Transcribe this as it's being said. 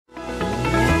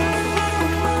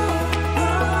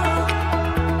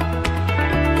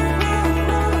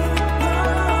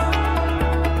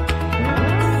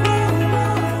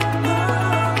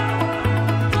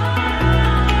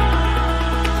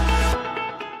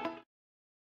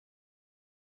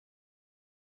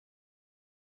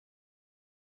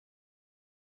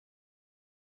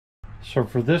So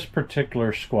for this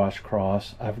particular squash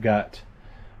cross, I've got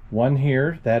one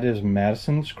here. That is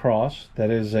Madison's cross. That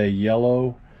is a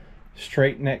yellow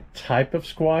straight neck type of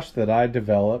squash that I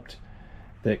developed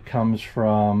that comes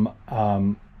from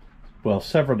well,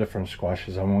 several different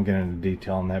squashes. I won't get into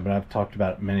detail on that, but I've talked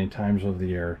about it many times over the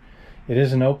year. It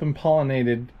is an open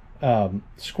pollinated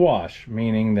squash,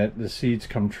 meaning that the seeds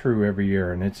come true every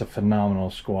year, and it's a phenomenal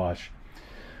squash.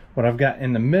 What I've got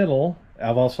in the middle,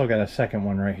 I've also got a second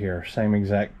one right here, same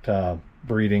exact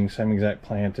breeding, same exact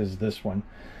plant as this one.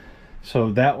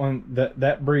 So that one,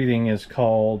 that breeding is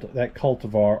called, that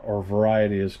cultivar or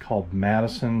variety is called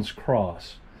Madison's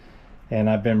Cross. And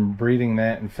I've been breeding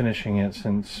that and finishing it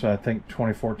since I think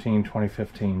 2014,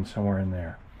 2015, somewhere in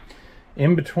there.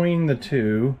 In between the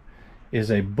two is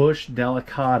a bush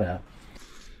Delicata.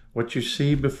 What you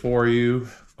see before you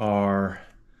are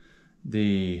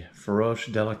the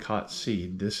Feroce Delicate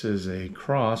seed. This is a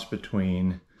cross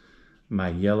between my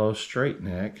yellow straight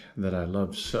neck that I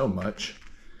love so much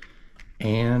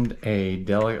and a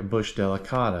bush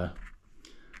Delicata.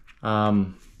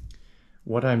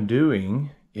 What I'm doing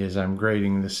is I'm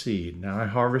grading the seed. Now I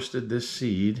harvested this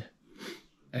seed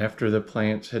after the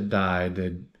plants had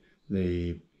died.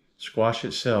 The squash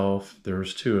itself, there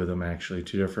was two of them actually,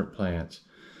 two different plants,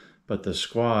 but the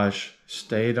squash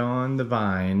stayed on the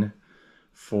vine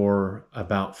for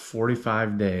about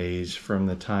 45 days from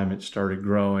the time it started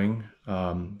growing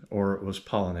or it was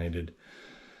pollinated.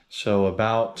 So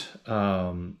about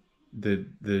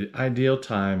the ideal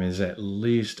time is at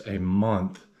least a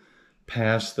month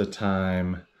past the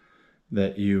time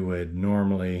that you would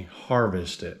normally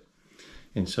harvest it.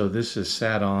 And so this has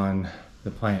sat on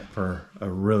the plant for a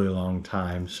really long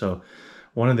time. So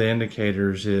one of the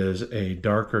indicators is a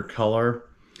darker color.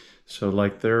 So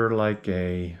like they're like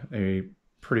a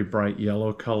pretty bright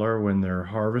yellow color when they're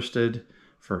harvested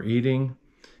for eating,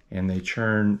 and they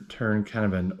turn kind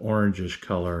of an orangish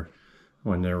color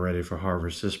when they're ready for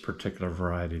harvest. This particular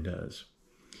variety does.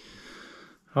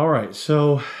 All right,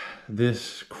 so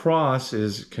this cross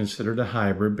is considered a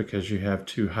hybrid because you have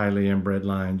two highly inbred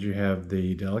lines. You have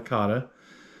the Delicata,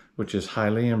 which is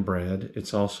highly inbred.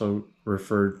 It's also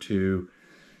referred to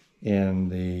in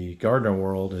the gardener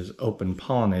world as open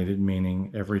pollinated,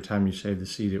 meaning every time you save the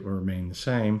seed, it will remain the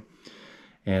same.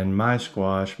 And my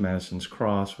squash, Madison's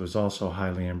Cross, was also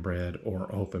highly inbred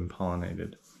or open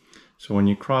pollinated. So when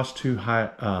you cross two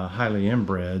highly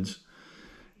inbreds,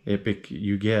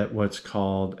 you get what's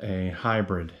called a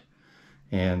hybrid.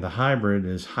 And the hybrid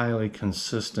is highly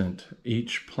consistent.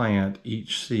 Each plant,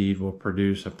 each seed will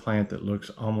produce a plant that looks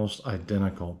almost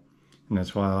identical. And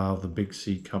that's why a lot of the big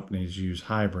seed companies use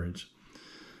hybrids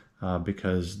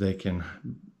because they can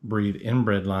breed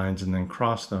inbred lines and then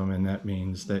cross them, and that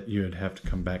means that you would have to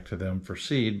come back to them for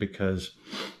seed because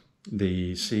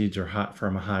the seeds are hot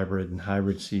from a hybrid, and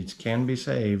hybrid seeds can be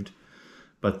saved,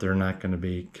 but they're not going to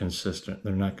be consistent.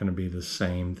 They're not going to be the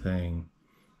same thing.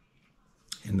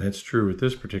 And that's true with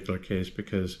this particular case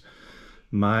because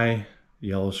my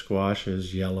yellow squash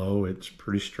is yellow. It's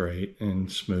pretty straight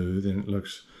and smooth, and it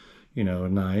looks, you know,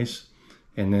 nice.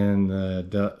 And then the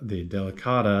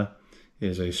Delicata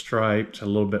is a striped, a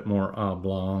little bit more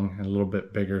oblong, and a little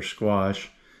bit bigger squash,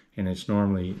 and it's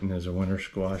normally eaten as a winter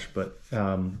squash, but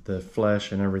the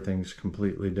flesh and everything's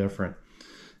completely different.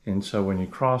 And so when you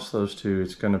cross those two,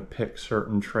 it's going to pick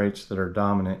certain traits that are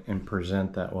dominant and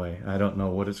present that way. I don't know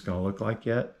what it's going to look like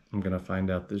yet. I'm going to find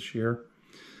out this year.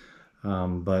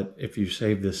 But if you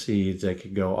save the seeds, they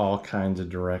could go all kinds of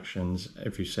directions.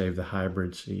 If you save the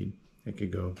hybrid seed, it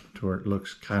could go to where it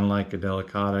looks kind of like a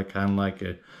Delicata, kind of like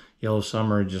a yellow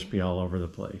summer, just be all over the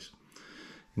place.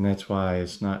 And that's why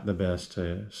it's not the best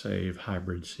to save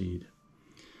hybrid seed.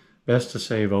 Best to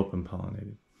save open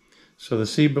pollinated. So the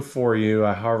seed before you,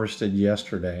 I harvested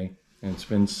yesterday, and it's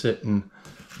been sitting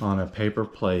on a paper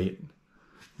plate.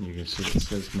 You can see it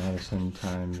says Madison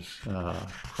times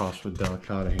crossed with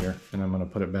Delicata here, and I'm going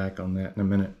to put it back on that in a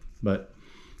minute. But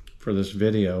for this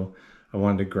video, I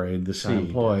wanted to grade the seed.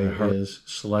 Employee is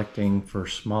selecting for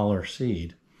smaller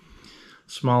seed.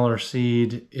 Smaller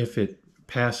seed, if it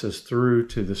passes through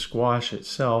to the squash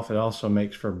itself, it also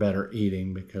makes for better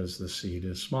eating because the seed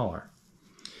is smaller.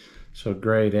 So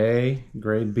grade A,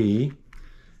 grade B,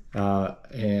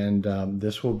 and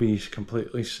this will be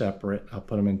completely separate. I'll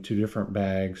put them in two different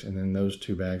bags, and then those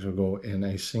two bags will go in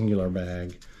a singular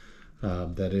bag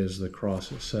that is the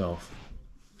cross itself.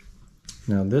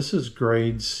 Now this is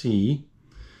grade C,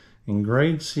 and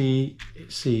grade C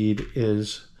seed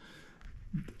is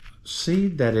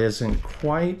seed that isn't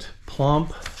quite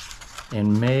plump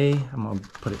and I'm going to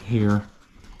put it here,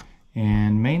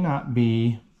 and may not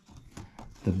be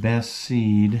the best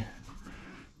seed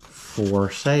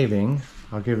for saving.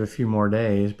 I'll give it a few more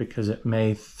days because it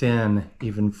may thin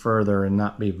even further and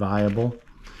not be viable.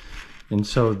 And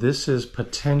so this is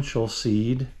potential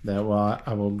seed that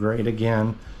I will grade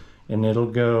again, and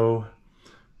it'll go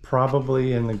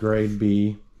probably in the grade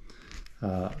B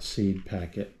seed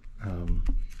packet.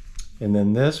 And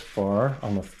then this far,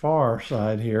 on the far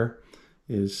side here,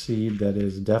 is seed that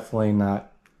is definitely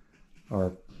not,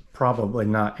 or probably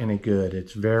not any good.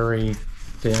 It's very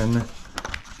thin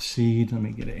seed. Let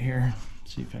me get it here,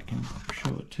 see if I can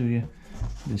show it to you.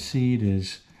 The seed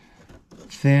is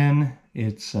thin.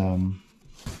 It's the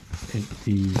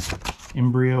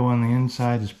embryo on the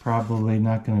inside is probably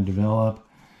not going to develop,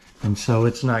 and so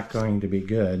it's not going to be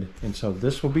good. And so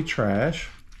this will be trash.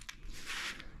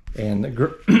 And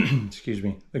the excuse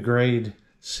me, the grade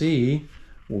C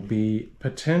will be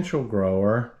potential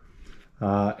grower,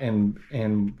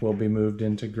 and will be moved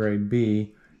into grade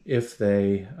B if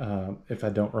I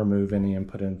don't remove any and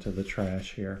put into the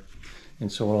trash here. And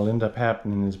so what will end up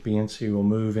happening is B and C will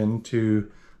move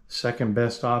into second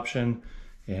best option,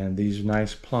 and these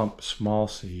nice plump small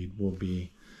seed will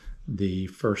be the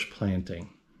first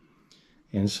planting.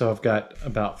 And so I've got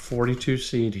about 42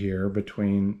 seed here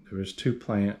between, there was 2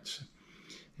 plants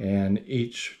and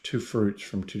each 2 fruits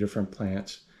from 2 different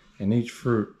plants. And each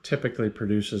fruit typically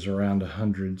produces around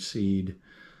 100 seed.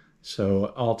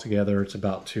 So altogether it's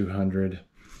about 200.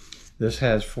 This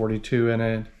has 42 in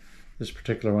it. This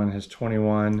particular one has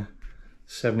 21,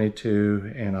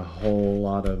 72, and a whole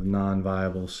lot of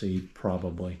non-viable seed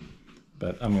probably.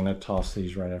 But I'm gonna toss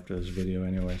these right after this video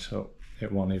anyway, so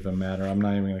it won't even matter. I'm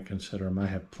not even going to consider them. I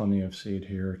have plenty of seed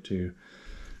here to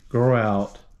grow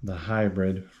out the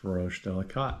hybrid for Roche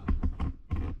Delicata.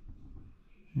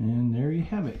 And there you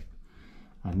have it.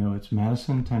 I know it's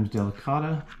Madison times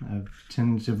Delicata. I've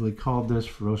tentatively called this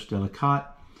for Roche Delicata.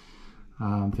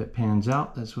 If it pans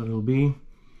out, that's what it'll be.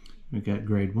 We've got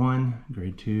grade 1,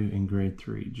 grade 2, and grade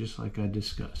 3, just like I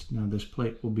discussed. Now this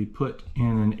plate will be put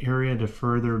in an area to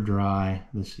further dry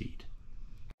the seed.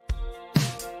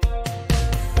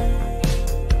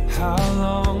 How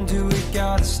long do we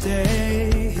gotta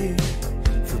stay here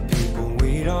for people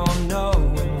we don't know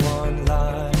in one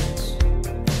lines?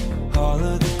 All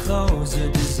of the clothes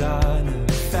are designer,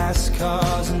 fast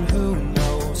cars, and who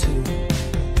knows who.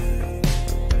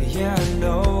 Yeah, I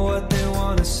know what they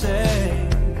wanna say.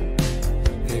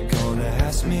 They're gonna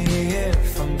ask me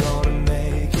if I'm gonna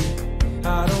make it.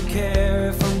 I don't care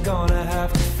if I'm gonna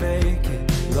have to fake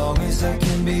it, long as I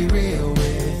can be real